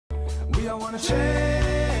We all wanna change.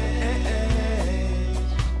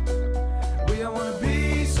 We all wanna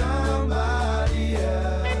be somebody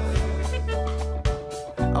else.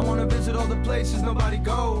 I wanna visit all the places nobody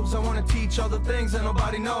goes. I wanna teach all the things that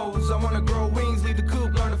nobody knows. I wanna grow wings, leave the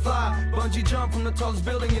coop, learn to fly. Bungee jump from the tallest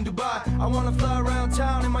building in Dubai. I wanna fly around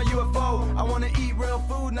town in my UFO. I wanna eat real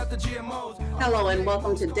food, not the GMOs. Hello and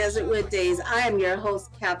welcome to Desertwood Days. I am your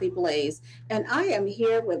host, Kathy Blaze, and I am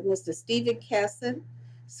here with Mr. Stephen Kessen,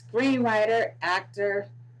 screenwriter, actor.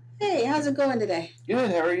 Hey, how's it going today?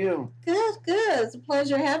 Good, how are you? Good, good. It's a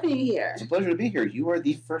pleasure having you here. It's a pleasure to be here. You are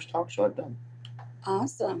the first talk show I've done.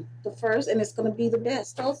 Awesome. The first, and it's going to be the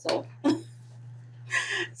best also.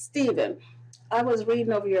 Stephen, I was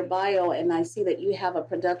reading over your bio, and I see that you have a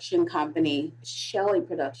production company, Shelley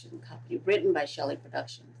Production Company, written by Shelley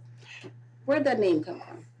Productions. Where'd that name come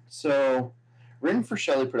from? So, written for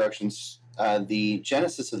Shelley Productions, the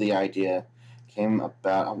genesis of the idea came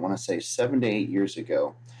about, I want to say, 7 to 8 years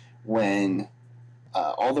ago, when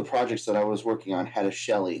all the projects that I was working on had a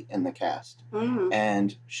Shelley in the cast. Mm-hmm.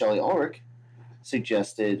 And Shelley Ulrich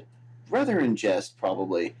suggested, rather in jest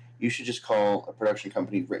probably, you should just call a production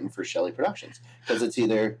company written for Shelley Productions. Because it's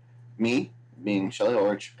either me, being Shelley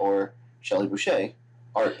Ulrich, or Shelley Boucher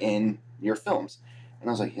are in your films. And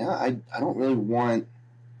I was like, yeah, I don't really want,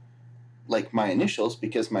 like, my initials,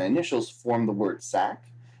 because my initials form the word SAC.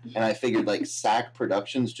 And I figured, like, SAC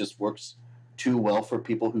Productions just works too well for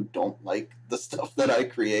people who don't like the stuff that I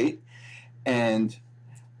create. And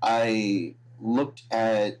I looked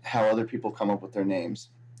at how other people come up with their names.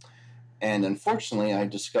 And unfortunately, I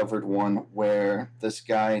discovered one where this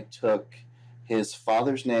guy took his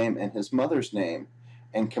father's name and his mother's name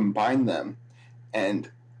and combined them. And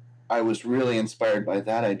I was really inspired by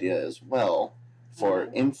that idea as well for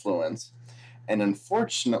influence. And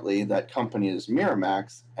unfortunately, that company is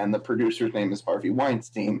Miramax, and the producer's name is Harvey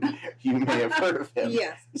Weinstein. You may have heard of him.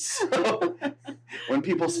 Yes. So when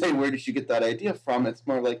people say, where did you get that idea from? It's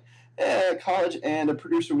more like, college and a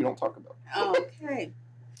producer we don't talk about. Okay.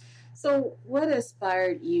 So what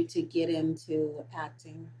inspired you to get into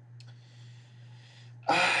acting?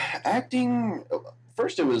 Acting,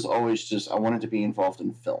 first it was always just, I wanted to be involved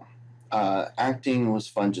in film. Acting was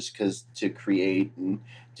fun just because to create and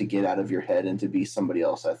to get out of your head and to be somebody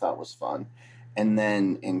else I thought was fun. And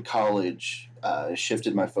then in college,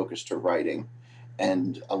 shifted my focus to writing.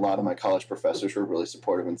 And a lot of my college professors were really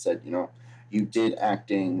supportive and said, you know, you did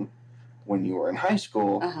acting when you were in high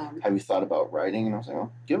school. Have you thought about writing? And I was like,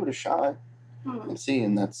 oh, give it a shot and see.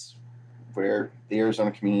 And that's where the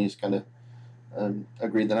Arizona community has kind of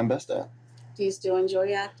agreed that I'm best at. Do you still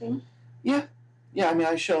enjoy acting? Yeah. Yeah, I mean,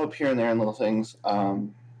 I show up here and there in little things.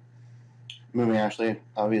 Moving Ashley,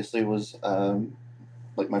 obviously, was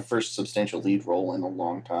like my first substantial lead role in a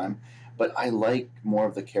long time. But I like more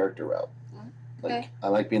of the character route. Okay. Like, I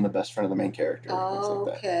like being the best friend of the main character.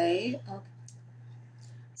 Okay.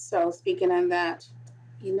 So, speaking on that,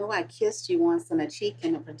 you know I kissed you once on a cheek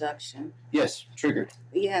in a production. Yes, triggered.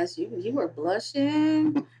 Yes, you were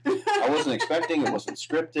blushing. I wasn't expecting. It wasn't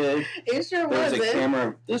scripted. It sure There was wasn't. a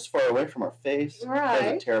camera this far away from our face. Right.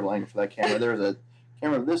 That was a terrible angle for that camera. There was a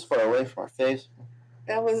camera this far away from our face.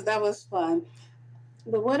 That was fun.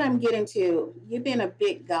 But what I'm getting to, you've been a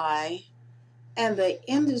big guy, and the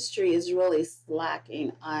industry is really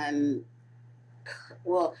slacking on,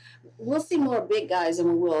 well, we'll see more big guys than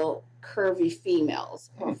we will curvy females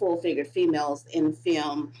or full-figured females in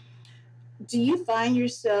film. Do you find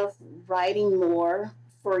yourself writing more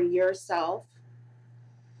for yourself?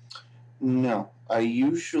 No. I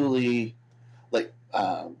usually, like,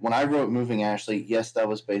 when I wrote Moving Ashley, yes, that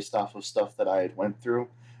was based off of stuff that I had went through,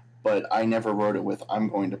 but I never wrote it with, I'm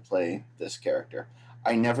going to play this character.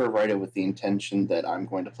 I never write it with the intention that I'm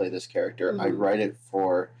going to play this character. I write it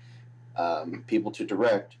for people to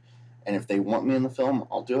direct, and if they want me in the film,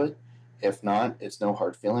 I'll do it. If not, it's no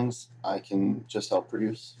hard feelings. I can just help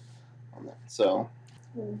produce on that. So,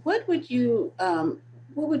 what would you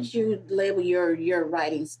label your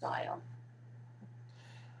writing style?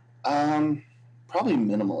 Probably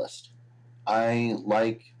minimalist. I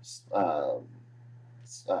like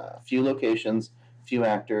few locations, few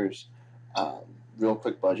actors, real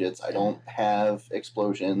quick budgets. I don't have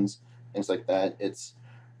explosions, things like that. It's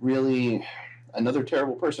really another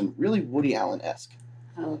terrible person, really Woody Allen-esque.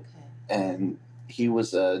 Okay. And he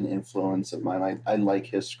was an influence of mine. I like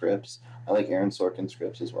his scripts. I like Aaron Sorkin's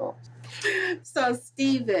scripts as well. So,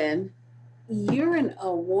 Stephen, you're an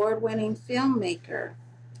award-winning filmmaker.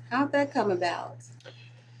 How'd that come about?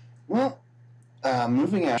 Well,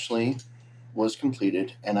 Moving Ashley was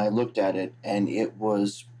completed, and I looked at it, and it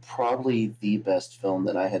was probably the best film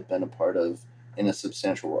that I had been a part of in a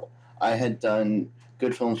substantial role. I had done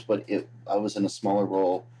good films, but I was in a smaller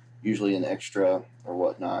role, usually an extra or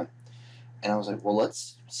whatnot. And I was like, well,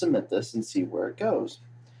 let's submit this and see where it goes.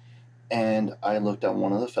 And I looked at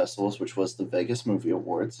one of the festivals, which was the Vegas Movie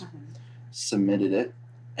Awards, submitted it,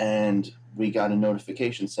 and we got a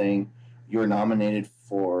notification saying you're nominated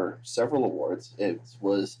for several awards. It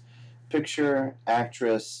was picture,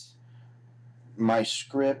 actress, my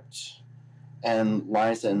script, and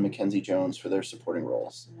Liza and Mackenzie Jones for their supporting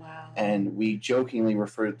roles. Wow. And we jokingly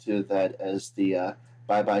referred to that as the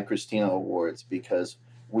Bye Bye Christina Awards because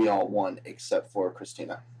we all won except for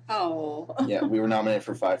Christina. Oh. Yeah, we were nominated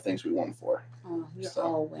for 5 things, we won 4. Oh, you're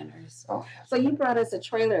all winners. Oh. So you brought us a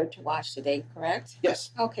trailer to watch today, correct?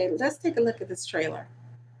 Yes. Okay, let's take a look at this trailer.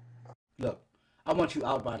 Look, I want you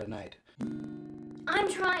out by tonight.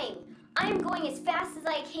 I'm trying. I'm going as fast as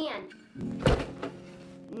I can.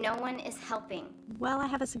 No one is helping. Well, I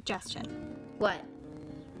have a suggestion. What?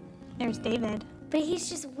 There's David. But he's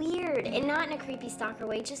just weird, and not in a creepy stalker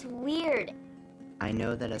way, just weird. I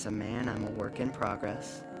know that as a man, I'm a work in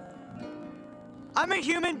progress. I'm a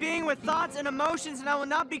human being with thoughts and emotions, and I will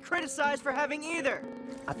not be criticized for having either.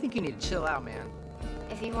 I think you need to chill out, man.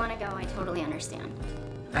 If you want to go, I totally understand.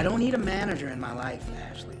 I don't need a manager in my life,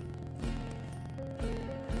 Ashley.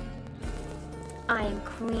 I am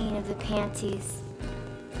queen of the panties.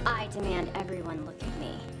 I demand everyone look at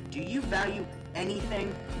me. Do you value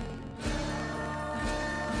anything?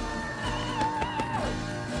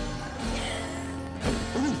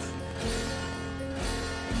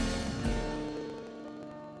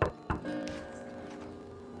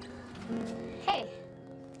 Hey.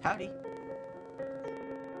 Howdy.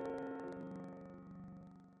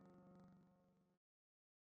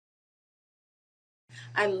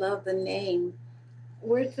 I love the name.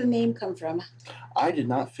 Where'd the name come from? I did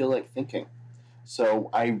not feel like thinking. So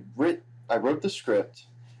I wrote the script,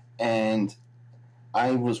 and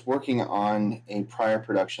I was working on a prior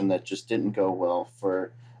production that just didn't go well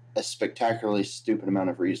for a spectacularly stupid amount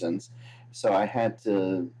of reasons. So I had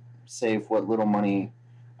to save what little money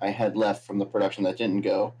I had left from the production that didn't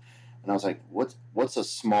go. And I was like, what's a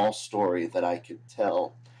small story that I could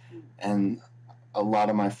tell? And a lot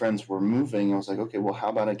of my friends were moving. I was like, okay, well, how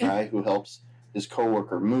about a guy who helps his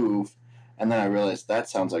coworker move? And then I realized that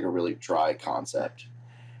sounds like a really dry concept.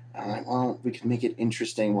 And I'm like, well, we can make it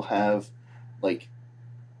interesting. We'll have like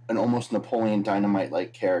an almost Napoleon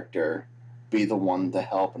Dynamite-like character be the one to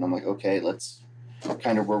help. And I'm like, okay, let's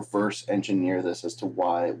kind of reverse engineer this as to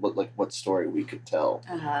what story we could tell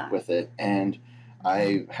with it. And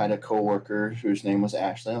I had a coworker whose name was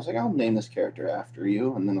Ashley. I was like, I'll name this character after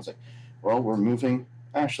you. And then I was like, well, we're moving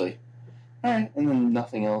Ashley. All right. And then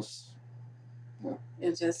nothing else.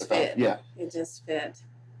 It just fit. Yeah. It just fit.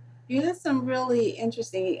 You had some really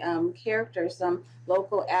interesting characters, some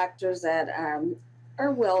local actors that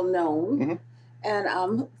are well known. Mm-hmm.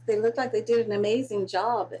 And they look like they did an amazing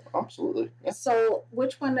job. Absolutely. Yeah. So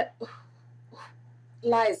which one,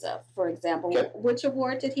 Liza, for example, Okay. which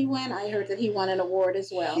award did he win? I heard that he won an award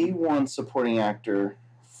as well. He won supporting actor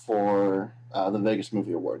for the Vegas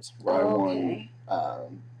Movie Awards, where I won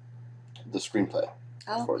the screenplay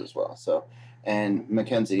for it as well. So, and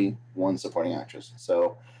Mackenzie won supporting actress.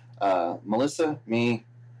 So, Melissa, me,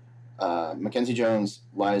 Mackenzie Jones,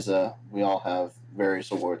 Liza, we all have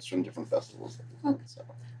various awards from different festivals. Okay. So.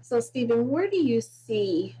 So, Stephen, where do you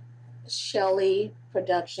see Shelley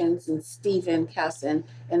Productions and Stephen Kessen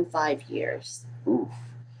in 5 years? Ooh.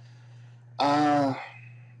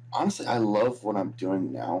 Honestly, I love what I'm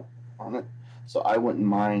doing now on it. So I wouldn't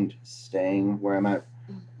mind staying where I'm at,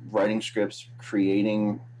 writing scripts,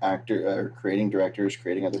 creating directors,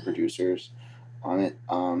 creating other producers on it.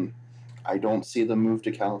 I don't see the move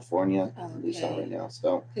to California, at least not right now.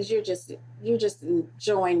 So because you're just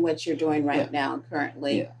enjoying what you're doing right now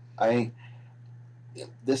currently. Yeah,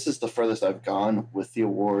 this is the furthest I've gone with the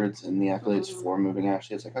awards and the accolades for moving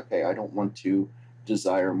Ashley. It's like, okay, I don't want to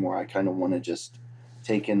desire more. I kind of want to just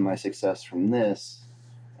take in my success from this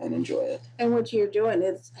and enjoy it. And what you're doing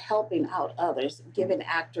is helping out others, giving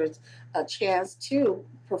actors a chance to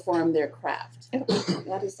perform their craft. Yeah.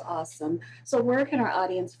 That is awesome. So where can our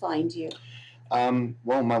audience find you?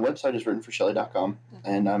 Well, my website is writtenforshelley.com,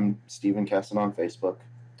 and I'm Stephen Kessen on Facebook.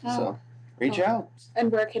 So reach out. And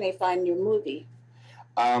where can they find your movie?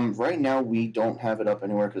 Right now, we don't have it up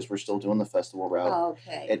anywhere because we're still doing the festival route.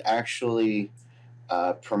 Okay. It actually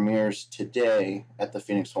premieres today at the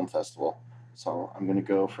Phoenix Film Festival. So I'm going to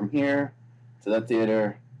go from here to that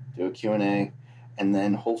theater, do a Q&A, and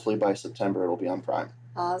then hopefully by September it'll be on Prime.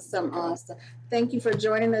 Awesome. Thank you for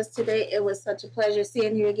joining us today. It was such a pleasure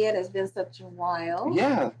seeing you again. It's been such a while.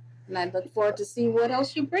 Yeah. And I look forward to see what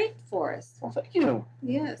else you bring for us. Well, thank you.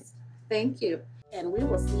 Yes, thank you. And we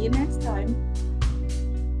will see you next time.